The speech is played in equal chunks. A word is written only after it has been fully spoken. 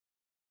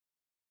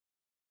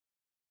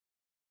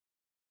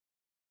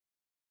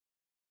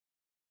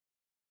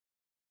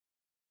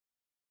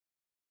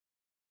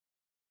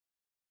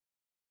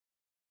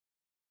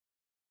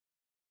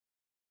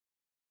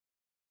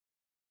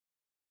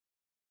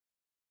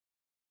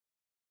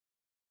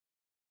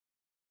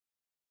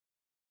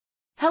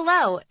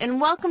Hello,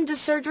 and welcome to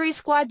Surgery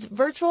Squad's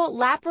virtual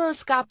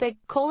laparoscopic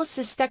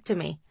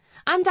cholecystectomy.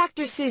 I'm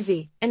Dr.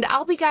 Susie, and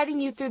I'll be guiding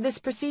you through this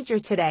procedure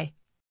today.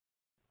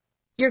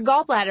 Your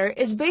gallbladder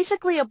is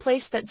basically a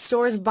place that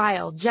stores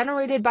bile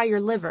generated by your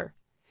liver.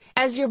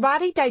 As your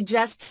body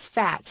digests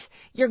fats,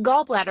 your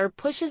gallbladder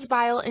pushes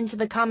bile into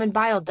the common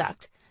bile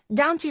duct,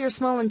 down to your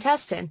small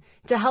intestine,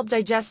 to help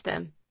digest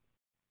them.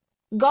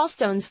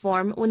 Gallstones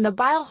form when the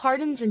bile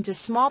hardens into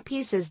small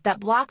pieces that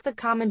block the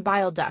common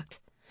bile duct.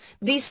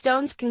 These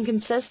stones can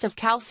consist of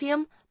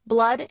calcium,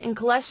 blood, and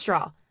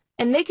cholesterol,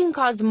 and they can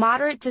cause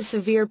moderate to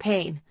severe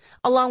pain,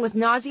 along with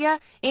nausea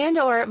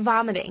and/or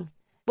vomiting.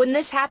 When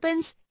this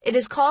happens, it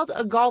is called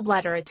a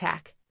gallbladder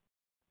attack.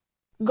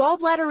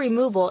 Gallbladder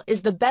removal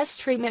is the best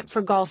treatment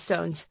for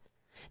gallstones.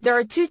 There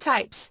are two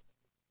types: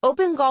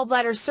 open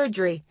gallbladder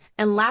surgery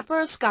and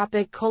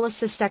laparoscopic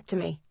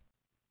cholecystectomy.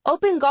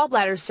 Open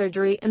gallbladder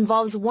surgery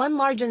involves one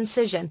large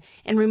incision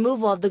and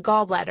removal of the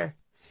gallbladder.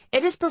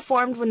 It is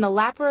performed when the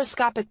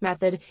laparoscopic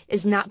method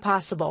is not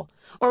possible,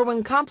 or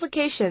when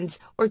complications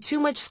or too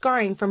much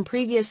scarring from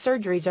previous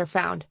surgeries are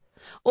found,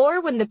 or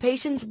when the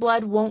patient's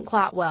blood won't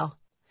clot well.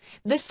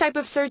 This type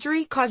of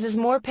surgery causes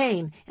more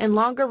pain and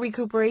longer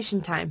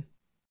recuperation time.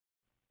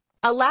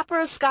 A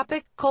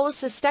laparoscopic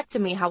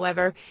cholecystectomy,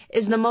 however,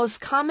 is the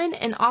most common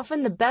and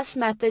often the best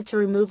method to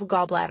remove a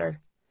gallbladder.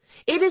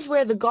 It is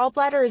where the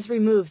gallbladder is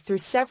removed through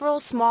several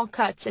small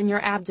cuts in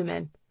your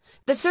abdomen.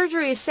 The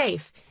surgery is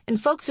safe, and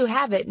folks who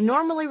have it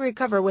normally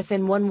recover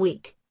within 1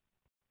 week.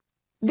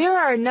 There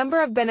are a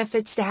number of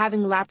benefits to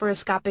having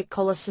laparoscopic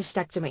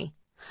cholecystectomy.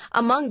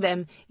 Among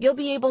them, you'll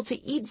be able to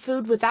eat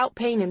food without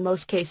pain in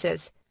most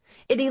cases.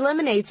 It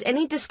eliminates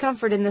any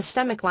discomfort in the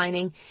stomach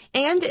lining,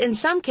 and in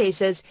some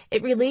cases,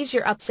 it relieves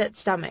your upset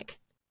stomach.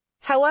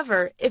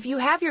 However, if you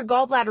have your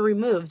gallbladder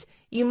removed,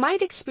 you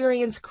might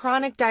experience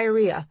chronic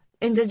diarrhea,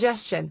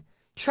 indigestion,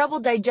 trouble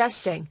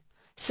digesting,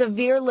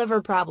 severe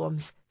liver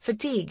problems,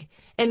 fatigue,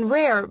 and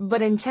rare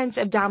but intense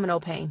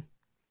abdominal pain.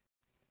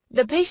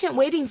 The patient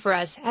waiting for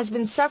us has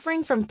been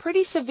suffering from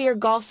pretty severe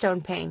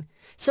gallstone pain,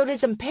 so it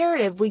is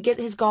imperative we get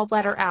his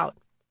gallbladder out.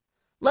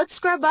 Let's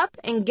scrub up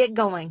and get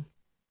going.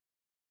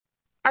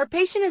 Our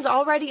patient is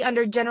already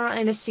under general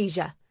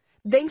anesthesia,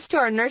 thanks to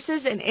our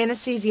nurses and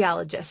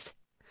anesthesiologist.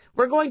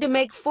 We're going to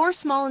make 4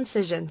 small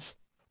incisions,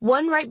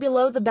 1 right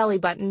below the belly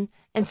button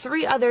and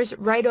 3 others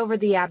right over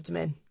the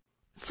abdomen.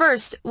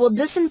 First, we'll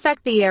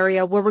disinfect the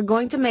area where we're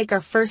going to make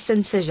our first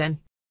incision.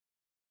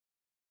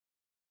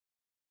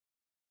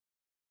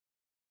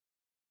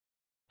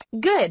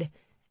 Good!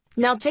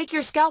 Now take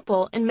your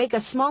scalpel and make a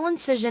small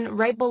incision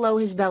right below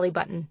his belly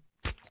button.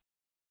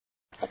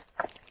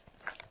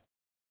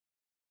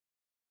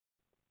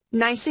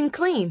 Nice and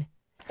clean.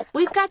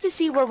 We've got to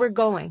see where we're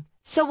going,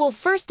 so we'll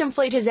first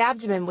inflate his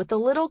abdomen with a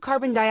little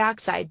carbon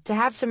dioxide to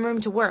have some room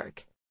to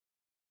work.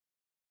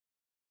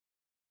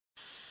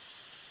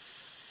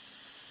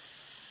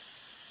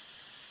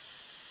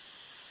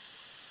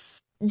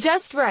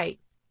 Just right.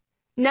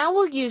 Now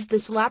we'll use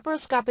this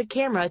laparoscopic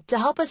camera to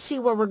help us see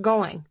where we're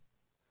going.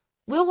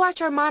 We'll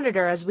watch our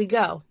monitor as we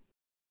go.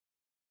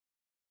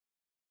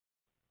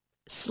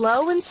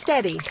 Slow and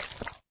steady.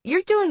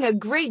 You're doing a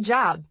great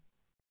job.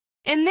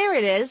 And there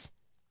it is.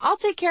 I'll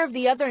take care of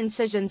the other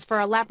incisions for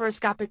our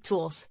laparoscopic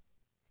tools.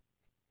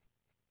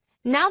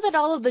 Now that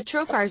all of the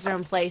trocars are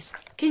in place,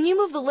 can you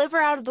move the liver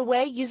out of the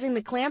way using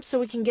the clamp so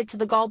we can get to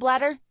the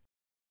gallbladder?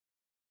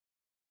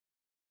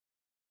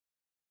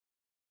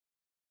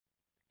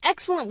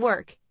 Excellent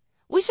work.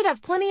 We should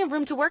have plenty of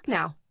room to work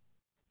now.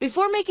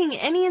 Before making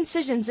any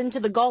incisions into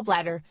the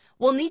gallbladder,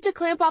 we'll need to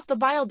clamp off the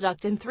bile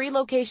duct in 3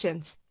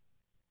 locations.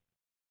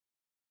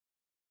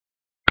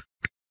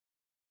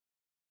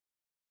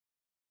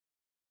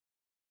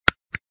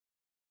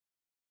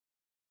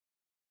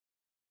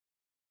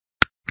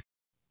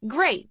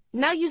 Great.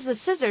 Now use the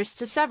scissors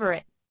to sever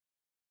it.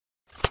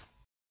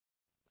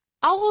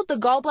 I'll hold the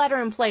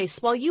gallbladder in place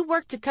while you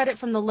work to cut it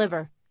from the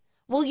liver.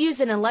 We'll use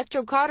an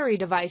electrocautery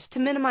device to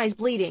minimize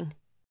bleeding.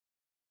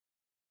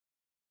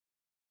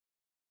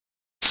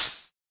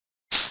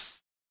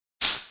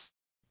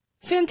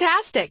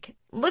 Fantastic!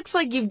 Looks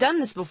like you've done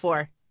this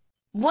before.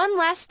 One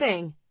last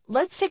thing.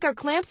 Let's take our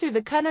clamp through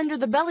the cut under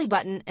the belly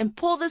button and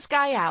pull this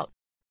guy out.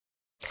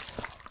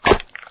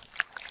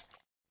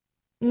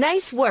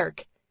 Nice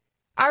work!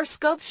 Our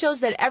scope shows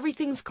that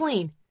everything's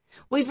clean.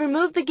 We've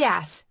removed the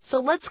gas, so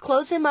let's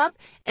close him up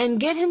and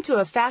get him to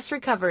a fast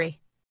recovery.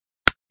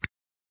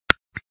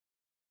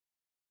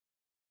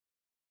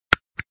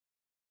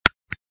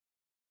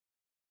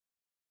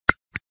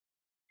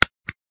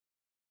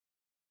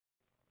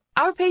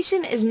 Our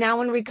patient is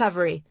now in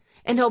recovery,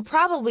 and he'll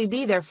probably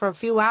be there for a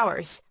few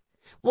hours.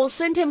 We'll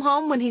send him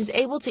home when he's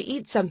able to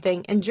eat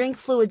something and drink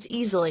fluids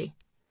easily.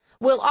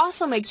 We'll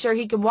also make sure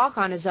he can walk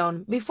on his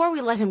own before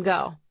we let him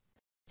go.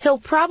 He'll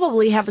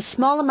probably have a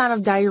small amount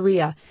of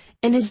diarrhea,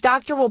 and his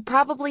doctor will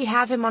probably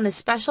have him on a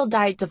special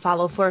diet to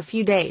follow for a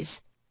few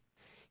days.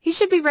 He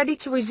should be ready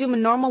to resume a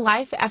normal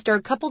life after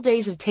a couple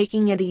days of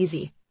taking it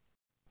easy.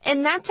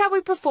 And that's how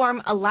we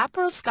perform a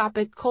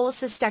laparoscopic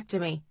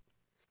cholecystectomy.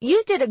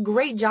 You did a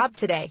great job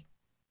today.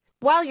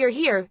 While you're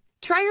here,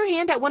 try your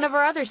hand at one of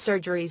our other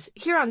surgeries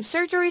here on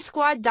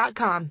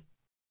surgerysquad.com.